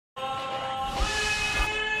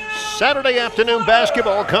Saturday afternoon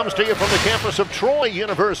basketball comes to you from the campus of Troy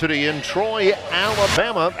University in Troy,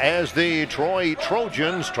 Alabama, as the Troy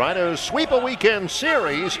Trojans try to sweep a weekend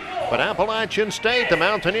series. But Appalachian State, the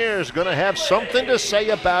Mountaineers, going to have something to say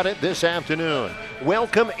about it this afternoon.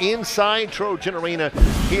 Welcome inside Trojan Arena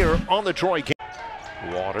here on the Troy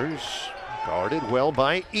campus. Waters guarded well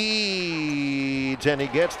by Eads, and he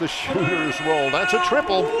gets the shooter's roll. That's a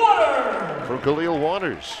triple for Khalil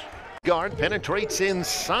Waters. Guard penetrates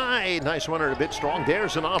inside. Nice runner, a bit strong.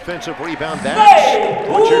 There's an offensive rebound. That's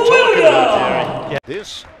what you're talking about there. Yeah.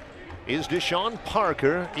 This is Deshaun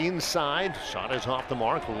Parker inside. Shot is off the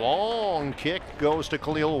mark. Long kick goes to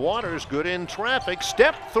Khalil Waters. Good in traffic.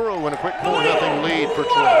 Step through and a quick 4-0 lead for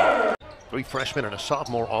Troy. Three freshmen and a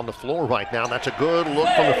sophomore on the floor right now. That's a good look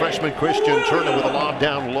from the freshman Christian Turner with a lob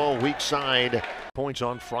down low, weak side. Points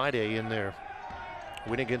on Friday in there.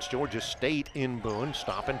 Win against Georgia State in Boone.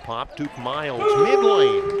 Stop and pop. Duke Miles,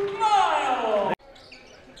 mid-lane.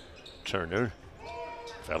 Turner.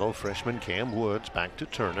 Fellow freshman Cam Woods back to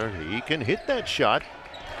Turner. He can hit that shot.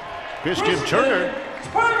 Christian Turner.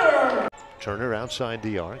 Turner outside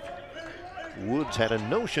the arc. Woods had a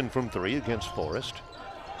notion from three against Forrest.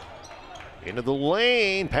 Into the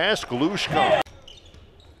lane, past Glushko.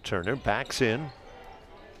 Turner backs in.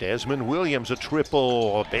 Desmond Williams, a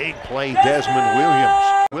triple. A big play, Desmond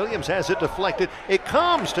Williams. Williams has it deflected. It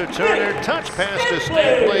comes to Turner. Touch pass to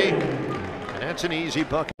Stampley. And that's an easy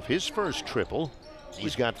bucket. His first triple.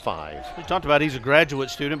 He's got 5. We talked about he's a graduate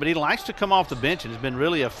student, but he likes to come off the bench and has been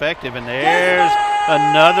really effective. And there's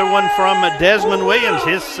another one from Desmond Williams,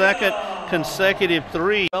 his second consecutive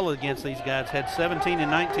 3. Well, against these guys, had 17 and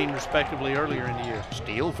 19 respectively earlier in the year.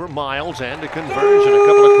 Steal for Miles and a conversion, a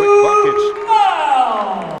couple of quick buckets.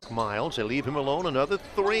 Miles, they leave him alone, another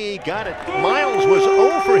 3, got it. Miles was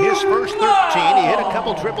 0 for his first 13. He hit a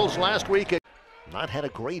couple triples last week. Not had a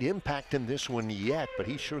great impact in this one yet, but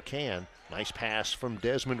he sure can. Nice pass from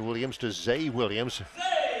Desmond Williams to Zay Williams.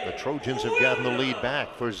 The Trojans have gotten the lead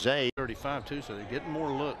back for Zay. 35 too, so they're getting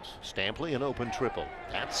more looks. Stampley, an open triple.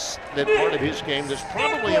 That's the part of his game that's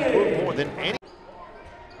probably improved more than any.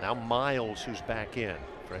 Now Miles, who's back in.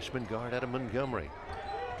 Freshman guard out of Montgomery.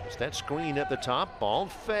 It's that screen at the top, ball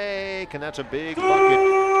fake, and that's a big bucket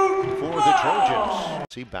for the Trojans.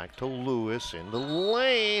 See, back to Lewis in the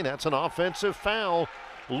lane. That's an offensive foul.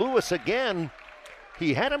 Lewis again.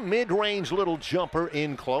 He had a mid-range little jumper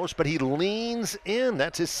in close, but he leans in.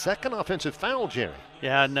 That's his second offensive foul, Jerry.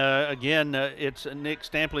 Yeah, and again, it's Nick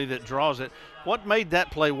Stampley that draws it. What made that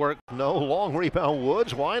play work? No long rebound,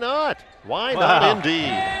 Woods. Why not? Why not,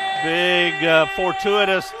 indeed? Big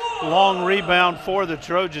fortuitous long rebound for the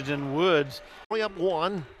Trojans and Woods. Way up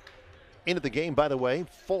 1. Into the game, by the way,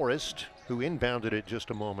 Forrest, who inbounded it just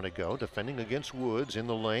a moment ago, defending against Woods in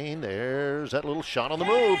the lane. There's that little shot on the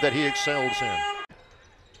move that he excels in.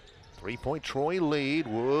 3-point Troy lead.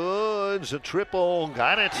 Woods, a triple.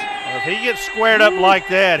 Got it. If he gets squared up like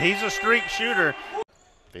that, he's a streak shooter.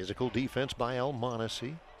 Physical defense by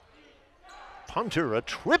Almonacci. Punter, a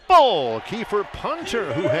triple. Kiefer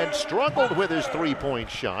Punter, who had struggled with his 3-point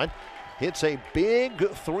shot, hits a big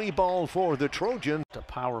 3-ball for the Trojans. A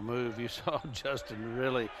power move. You saw Justin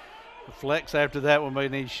really flex after that one,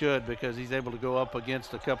 but he should, because he's able to go up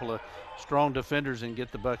against a couple of strong defenders and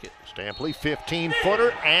get the bucket. Stampley,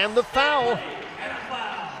 15-footer, and the foul.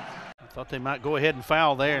 I thought they might go ahead and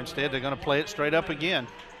foul there. Instead, they're going to play it straight up again.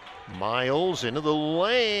 Miles into the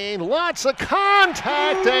lane. Lots of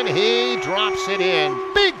contact, and he drops it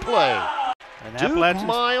in. Big play. And Duke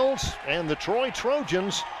Miles and the Troy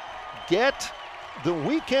Trojans get the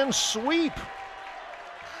weekend sweep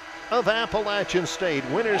of Appalachian State.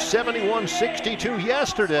 Winners 71-62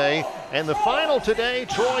 yesterday, and the final today,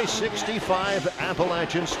 Troy 65,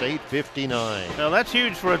 Appalachian State 59. Well, that's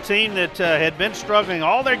huge for a team that had been struggling.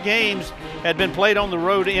 All their games had been played on the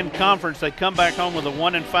road in conference. They come back home with a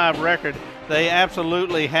 1-5 record. They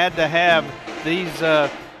absolutely had to have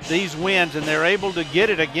these wins, and they're able to get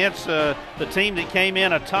it against the team that came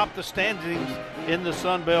in atop the standings in the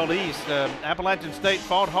Sun Belt East. Appalachian State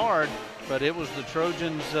fought hard, but it was the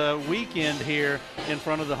Trojans' weekend here in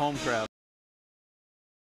front of the home crowd.